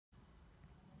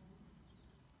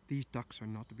These ducks are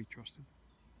not to be trusted.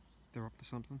 They're up to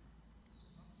something.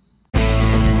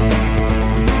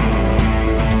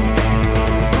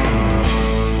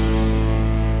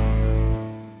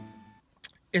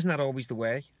 Isn't that always the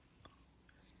way?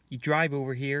 You drive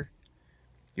over here,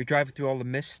 you're driving through all the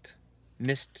mist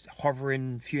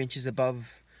hovering a few inches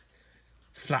above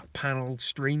flat panelled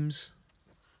streams,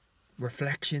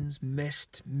 reflections,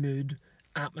 mist, mood,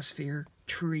 atmosphere,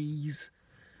 trees.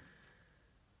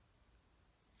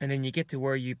 And then you get to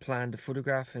where you plan to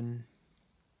photograph and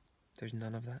there's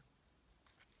none of that.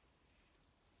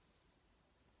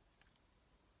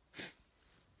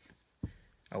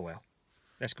 Oh well,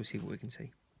 let's go see what we can see.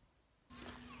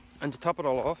 And to top it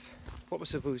all off, what was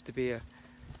supposed to be a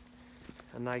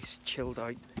nice chilled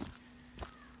out,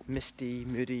 misty,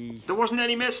 moody... There wasn't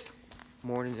any mist!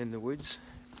 ...morning in the woods.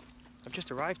 I've just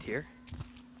arrived here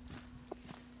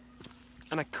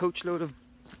and a coachload of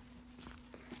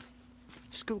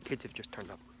school kids have just turned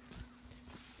up.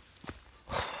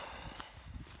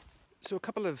 So a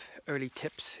couple of early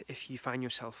tips if you find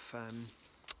yourself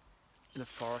in a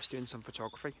forest doing some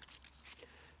photography.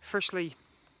 Firstly,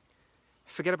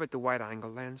 forget about the wide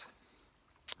angle lens.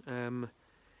 The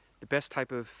best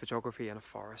type of photography in a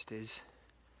forest is,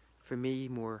 for me,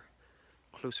 more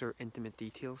closer, intimate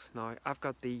details. Now, I've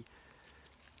got the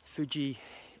Fuji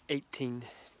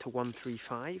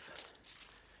 18-135,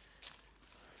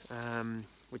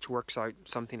 which works out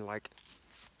something like,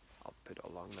 I'll put it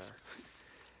along there.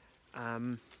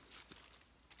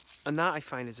 And that I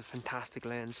find is a fantastic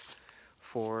lens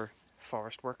for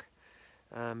forest work.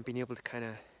 Being able to kind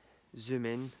of zoom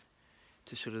in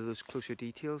to sort of those closer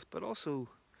details, but also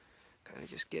kind of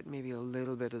just get maybe a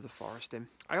little bit of the forest in.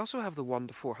 I also have the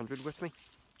 1-400 with me.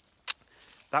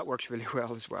 That works really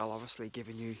well as well, obviously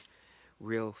giving you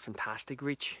real fantastic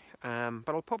reach, but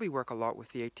I'll probably work a lot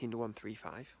with the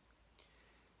 18-135.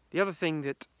 The other thing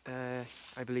that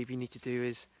I believe you need to do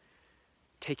is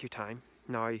take your time.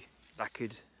 Now that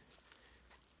could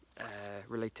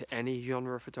relate to any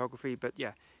genre of photography, but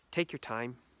yeah, take your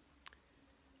time,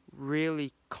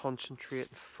 really concentrate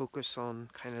and focus on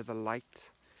kind of the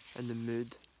light and the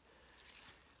mood.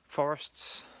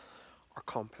 Forests are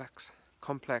complex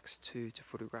to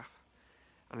photograph,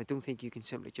 and I don't think you can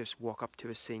simply just walk up to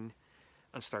a scene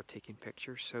and start taking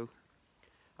pictures. So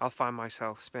I'll find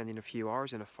myself spending a few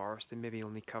hours in a forest and maybe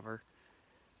only cover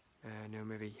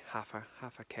maybe half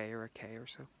a K or a K or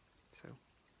so. So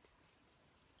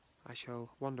I shall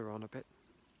wander on a bit.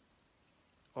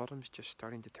 Autumn's just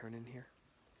starting to turn in here.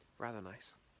 Rather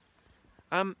nice.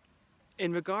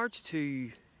 In regards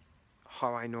to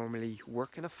how I normally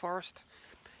work in a forest,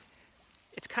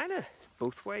 it's kind of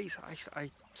both ways.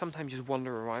 I sometimes just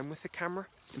wander around with the camera.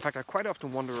 In fact, I quite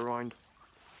often wander around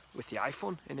with the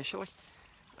iPhone initially,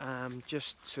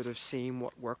 just sort of seeing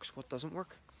what works, what doesn't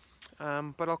work.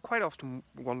 But I'll quite often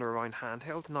wander around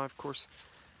handheld. Now, of course,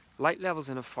 light levels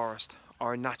in a forest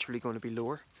are naturally going to be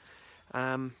lower,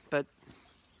 but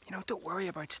you know, don't worry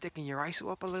about sticking your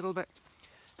ISO up a little bit.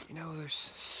 You know,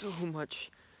 there's so much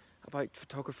about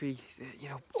photography, you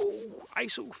know, oh,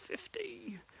 ISO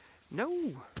 50. No,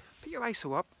 put your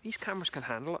ISO up. These cameras can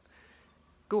handle it.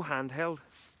 Go handheld,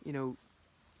 you know,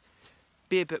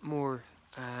 be a bit more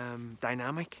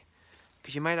dynamic,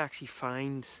 because you might actually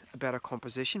find a better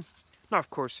composition. Now, of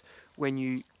course, when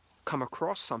you come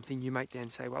across something, you might then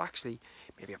say, well, actually,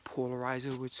 maybe a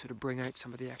polarizer would sort of bring out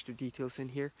some of the extra details in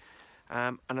here.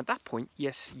 And at that point,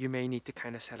 yes, you may need to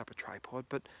kind of set up a tripod,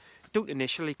 but don't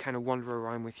initially kind of wander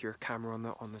around with your camera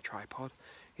on the tripod.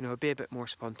 You know, be a bit more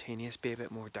spontaneous, be a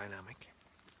bit more dynamic.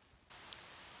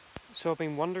 So I've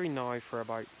been wandering now for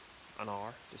about an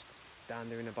hour, just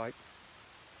dandering about.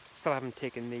 Still haven't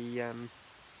taken the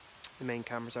main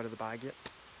cameras out of the bag yet.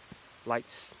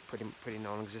 Lights pretty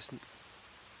non-existent,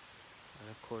 and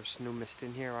of course no mist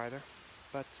in here either.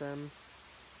 But still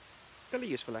a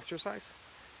useful exercise.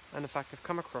 And in fact, I've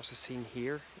come across a scene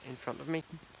here in front of me.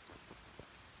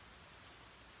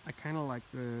 I kind of like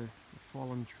the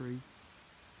fallen tree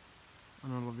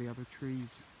and all of the other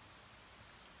trees.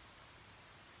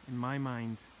 In my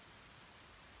mind,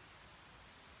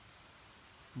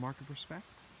 mark of respect.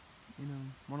 You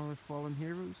know, one of the fallen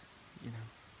heroes. You know,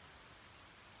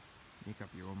 make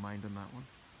up your own mind on that one.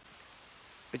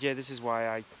 But yeah, this is why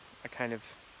I kind of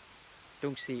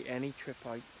don't see any trip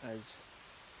out as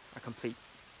a complete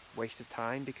waste of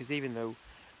time, because even though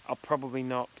I'll probably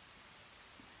not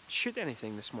shoot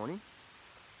anything this morning,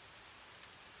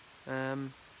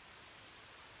 you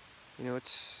know,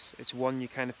 it's one you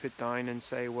kind of put down and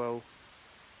say, well,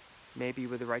 maybe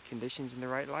with the right conditions and the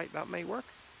right light that may work.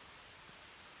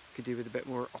 Could do with a bit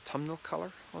more autumnal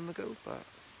colour on the go, but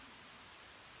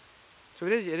So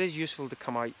it is useful to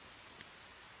come out,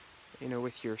 you know,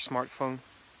 with your smartphone.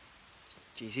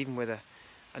 Geez, even with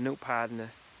a notepad and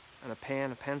a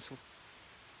pen, a pencil,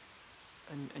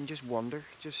 and just wander,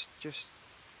 just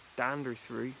dander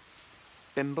through,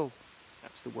 bimble.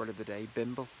 That's the word of the day,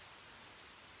 bimble.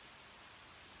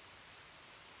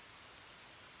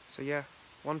 So yeah,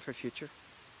 one for future.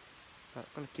 But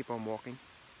I'm going to keep on walking.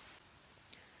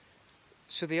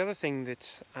 So the other thing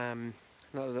that,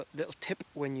 another little tip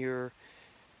when you're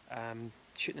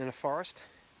shooting in a forest,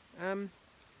 kind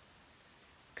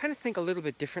of think a little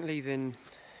bit differently than,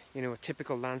 you know, a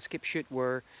typical landscape shoot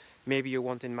where maybe you're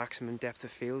wanting maximum depth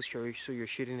of field, so you're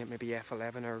shooting at maybe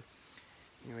f11 or,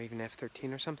 you know, even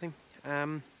f13 or something.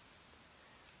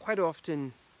 Quite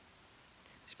often,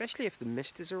 especially if the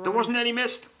mist is around, There wasn't any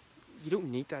mist. You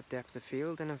don't need that depth of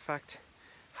field, and in fact,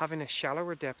 having a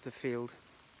shallower depth of field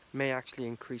may actually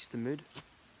increase the mood.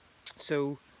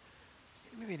 So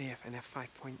maybe an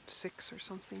f5.6 or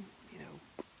something, you know,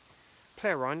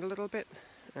 play around a little bit.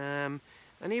 And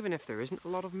even if there isn't a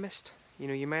lot of mist, you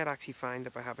know, you might actually find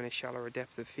that by having a shallower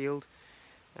depth of field,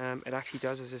 it actually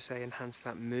does, as I say, enhance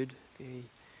that mood, the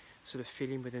sort of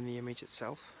feeling within the image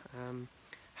itself.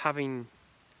 Having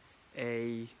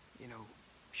a, you know,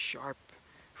 sharp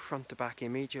front to back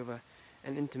image of an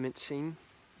intimate scene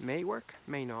may work,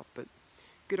 may not, but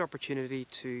good opportunity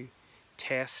to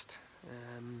test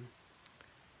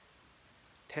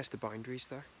the boundaries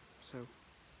there. So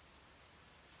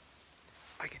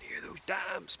I can hear those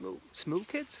damn school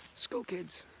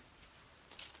kids.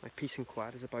 My peace and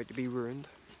quiet is about to be ruined.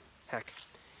 Heck,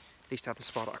 at least I haven't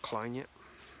spotted a clown yet.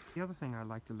 The other thing I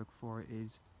like to look for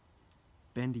is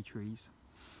bendy trees.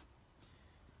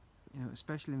 You know,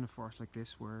 especially in a forest like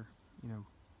this where, you know,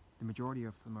 the majority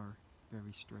of them are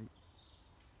very straight.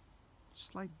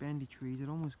 Slight bendy trees, it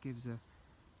almost gives a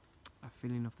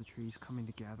feeling of the trees coming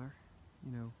together,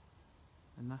 you know,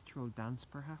 a natural dance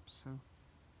perhaps, so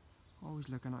always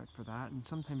looking out for that. And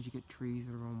sometimes you get trees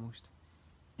that are almost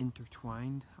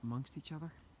intertwined amongst each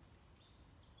other,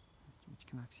 which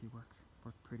can actually work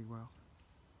pretty well.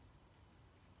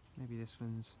 Maybe this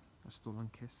one's a stolen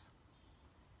kiss,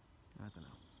 I don't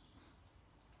know.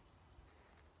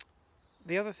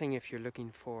 The other thing, if you're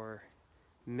looking for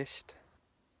mist,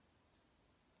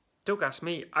 Don't ask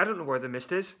me, I don't know where the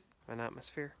mist is. An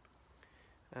atmosphere,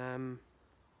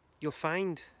 you'll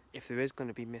find if there is going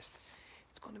to be mist,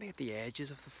 it's going to be at the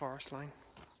edges of the forest line.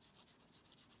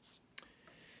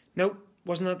 Nope,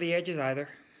 wasn't at the edges either.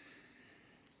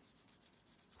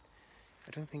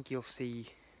 I don't think you'll see,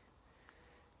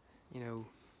 you know,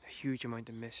 a huge amount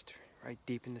of mist right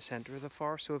deep in the centre of the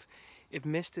forest. So if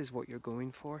mist is what you're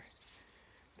going for,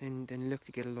 then look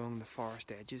to get along the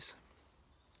forest edges.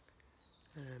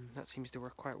 That seems to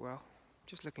work quite well.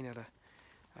 Just looking at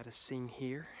a scene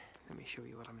here. Let me show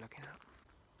you what I'm looking at.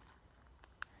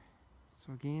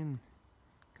 So again,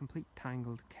 complete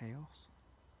tangled chaos.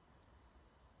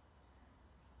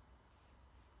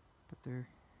 But there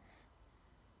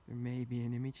may be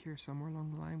an image here somewhere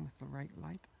along the line with the right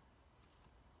light.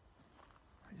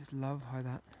 I just love how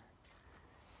that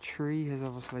tree has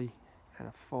obviously kind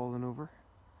of fallen over.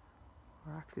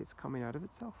 Or actually it's coming out of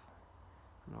itself.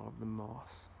 And all of the moss.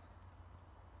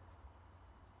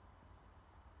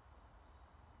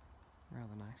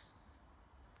 Rather nice.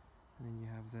 And then you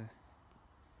have the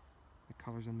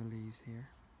colours on the leaves here.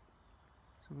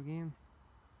 So again,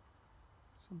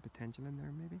 some potential in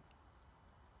there maybe.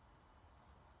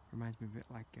 Reminds me a bit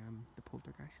like the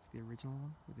Poltergeist, the original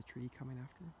one, with the tree coming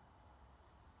after him.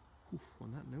 Oof,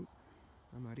 on that note,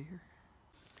 I'm out of here.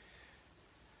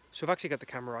 So I've actually got the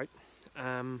camera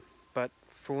out, but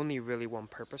for only really one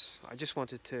purpose. I just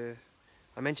wanted to,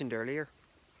 I mentioned earlier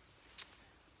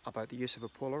about the use of a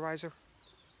polarizer,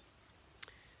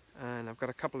 and I've got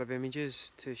a couple of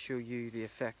images to show you the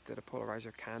effect that a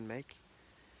polarizer can make,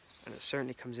 and it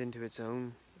certainly comes into its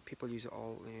own. People use it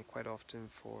all, you know, quite often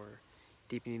for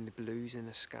deepening the blues in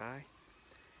the sky,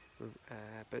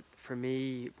 but for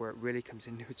me where it really comes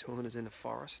into its own is in a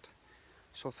forest.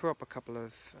 So I'll throw up a couple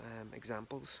of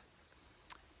examples.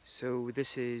 So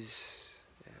this is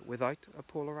without a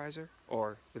polarizer,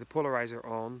 or with a polarizer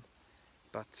on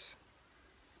but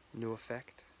no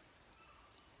effect,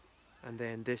 and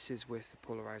then this is with the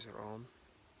polarizer on,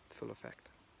 full effect.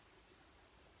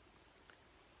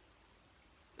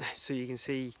 So you can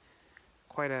see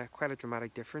quite a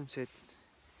dramatic difference. It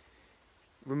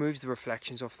removes the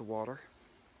reflections off the water,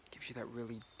 gives you that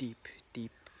really deep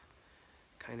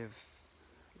kind of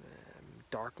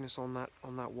darkness on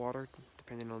that water,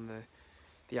 depending on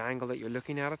the angle that you're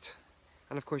looking at it.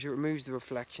 And of course it removes the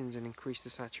reflections and increases the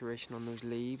saturation on those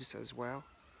leaves as well.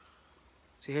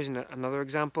 So here's another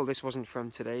example. This wasn't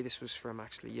from today, this was from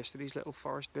actually yesterday's little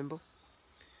forest bimble.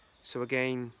 So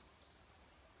again,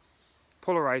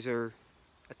 polarizer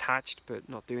attached but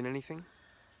not doing anything.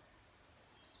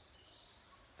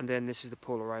 And then this is the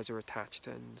polarizer attached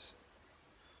and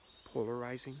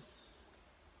polarizing.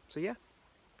 So yeah.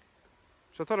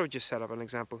 So I thought I would just set up an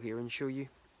example here and show you.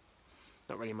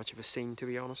 Not really much of a scene, to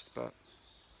be honest, but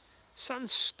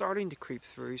sun's starting to creep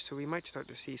through, so we might start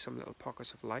to see some little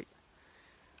pockets of light.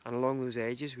 And along those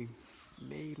edges we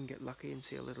may even get lucky and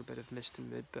see a little bit of mist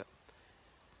and mid, but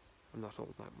I'm not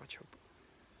holding that much hope.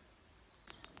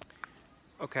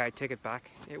 Okay, I take it back.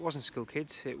 It wasn't school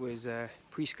kids, it was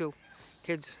preschool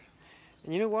kids.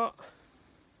 And you know what?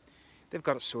 They've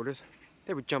got it sorted.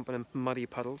 They were jumping in muddy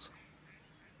puddles.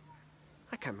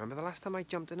 I can't remember the last time I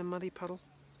jumped in a muddy puddle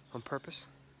on purpose.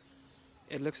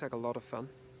 It looks like a lot of fun.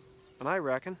 And I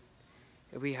reckon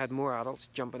if we had more adults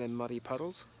jumping in muddy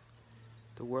puddles,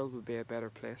 the world would be a better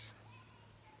place.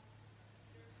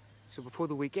 So before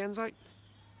the weekend's out,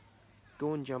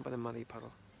 go and jump in a muddy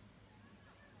puddle.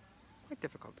 Quite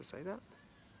difficult to say that.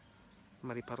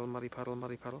 Muddy puddle, muddy puddle,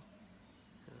 muddy puddle.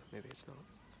 Maybe it's not.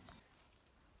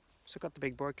 So got the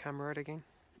big boy camera out again.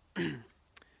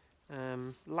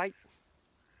 Light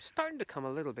starting to come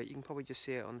a little bit. You can probably just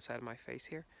see it on the side of my face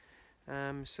here.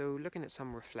 So looking at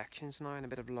some reflections now and a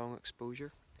bit of long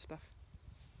exposure stuff.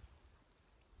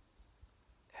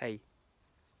 Hey,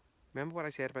 remember what I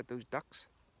said about those ducks?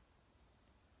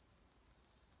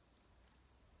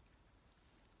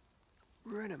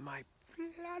 Ruining my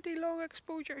bloody long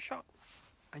exposure shot.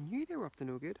 I knew they were up to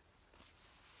no good.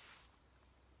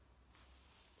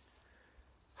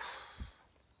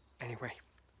 Anyway,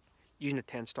 using a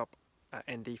 10-stop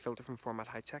ND filter from Format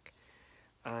High Tech,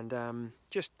 and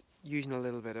just using a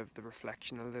little bit of the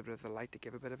reflection, a little bit of the light to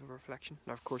give a bit of a reflection.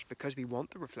 Now, of course, because we want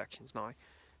the reflections now,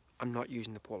 I'm not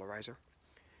using the polarizer.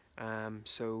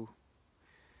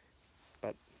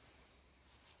 But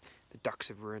the ducks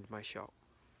have ruined my shot.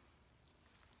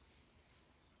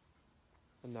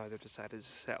 And now they've decided to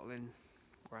settle in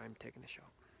where I'm taking a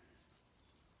shot.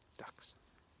 Ducks.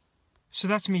 So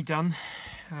that's me done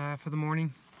for the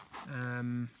morning.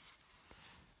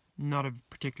 Not a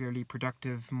particularly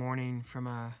productive morning from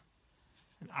an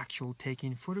actual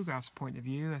taking photographs point of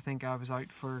view. I think I was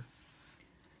out for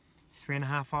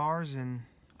 3.5 hours, and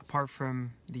apart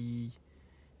from the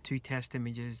 2 test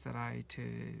images that to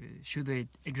show the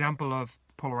example of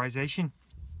polarization,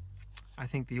 I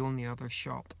think the only other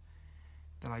shot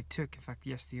that I took, in fact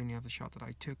yes, the only other shot that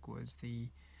I took was the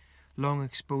long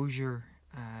exposure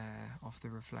of the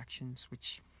reflections,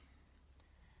 which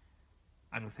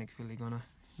I don't think really gonna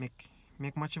make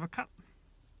much of a cut,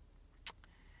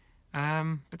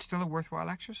 but still a worthwhile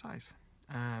exercise.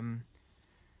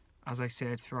 As I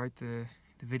said throughout the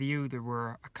video, there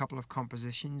were a couple of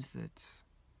compositions that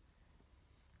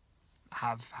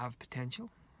have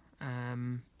potential.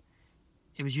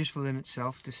 It was useful in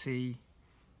itself to see,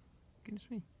 goodness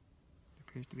me, there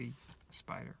appears to be a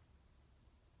spider.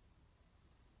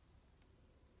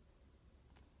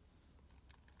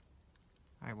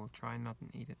 I will try not to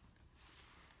eat it.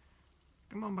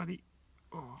 Come on, buddy.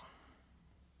 Oh.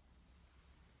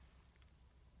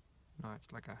 No,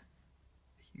 it's like a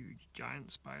huge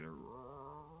giant spider.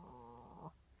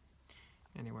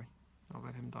 Anyway, I'll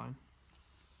let him down.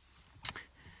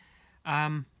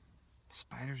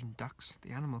 Spiders and ducks, the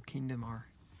animal kingdom are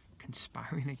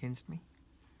conspiring against me.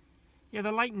 Yeah,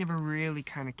 the light never really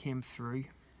kind of came through.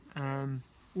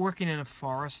 Working in a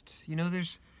forest, you know,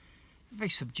 there's very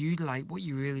subdued light. What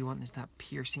you really want is that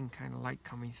piercing kind of light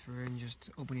coming through and just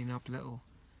opening up little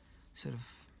sort of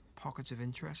pockets of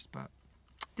interest, but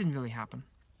it didn't really happen.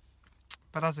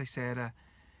 But as I said,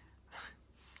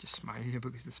 just smiling here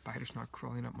because the spider's not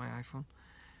crawling up my iPhone.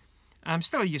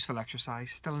 Still a useful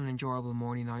exercise, still an enjoyable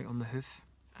morning out on the hoof.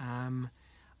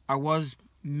 I was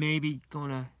maybe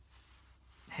going to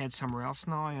head somewhere else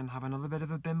now and have another bit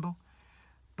of a bimble,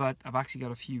 but I've actually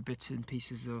got a few bits and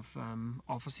pieces of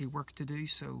officey work to do,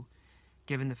 so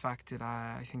given the fact that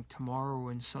I think tomorrow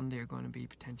and Sunday are going to be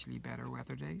potentially better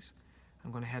weather days,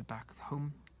 I'm going to head back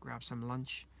home, grab some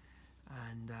lunch,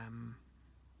 and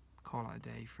call it a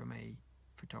day from a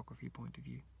photography point of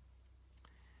view.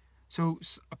 So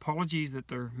apologies that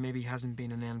there maybe hasn't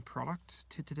been an end product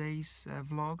to today's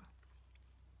vlog,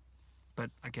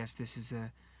 but I guess this is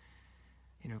a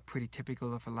pretty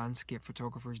typical of a landscape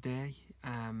photographer's day.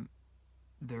 I'm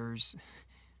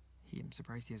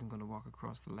surprised he isn't going to walk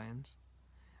across the lens.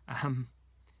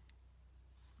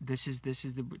 This is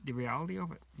the reality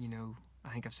of it. You know, I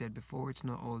think I've said before, it's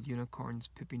not all unicorns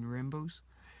pooping rainbows.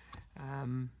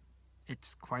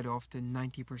 it's quite often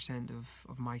 90%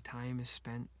 of my time is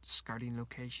spent scouting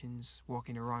locations,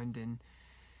 walking around in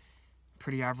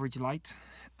pretty average light,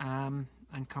 and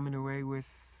coming away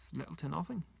with little to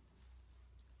nothing.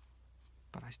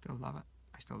 But I still love it.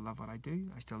 I still love what I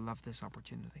do. I still love this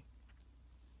opportunity.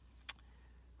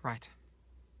 Right,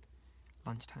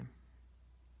 lunchtime.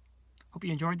 Hope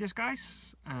you enjoyed this,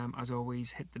 guys. As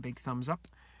always, hit the big thumbs up.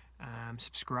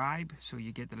 Subscribe so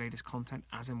you get the latest content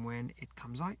as and when it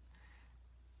comes out.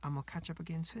 And we'll catch up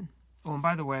again soon. Oh, and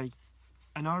by the way,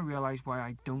 I now realise why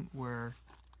I don't wear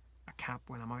a cap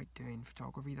when I'm out doing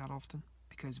photography that often.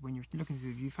 Because when you're looking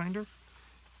through the viewfinder,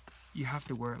 you have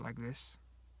to wear it like this.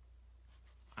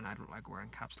 And I don't like wearing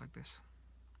caps like this.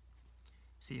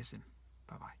 See you soon.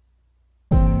 Bye-bye.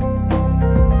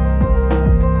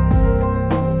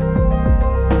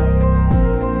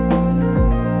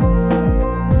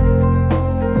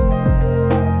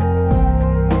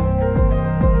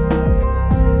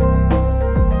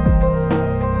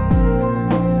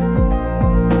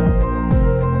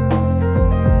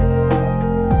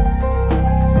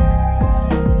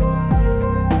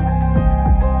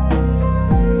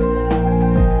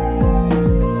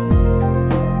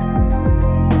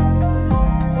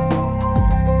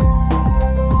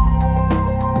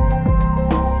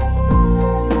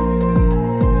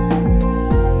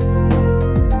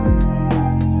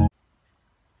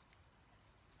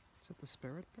 Is that the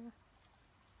spirit bear?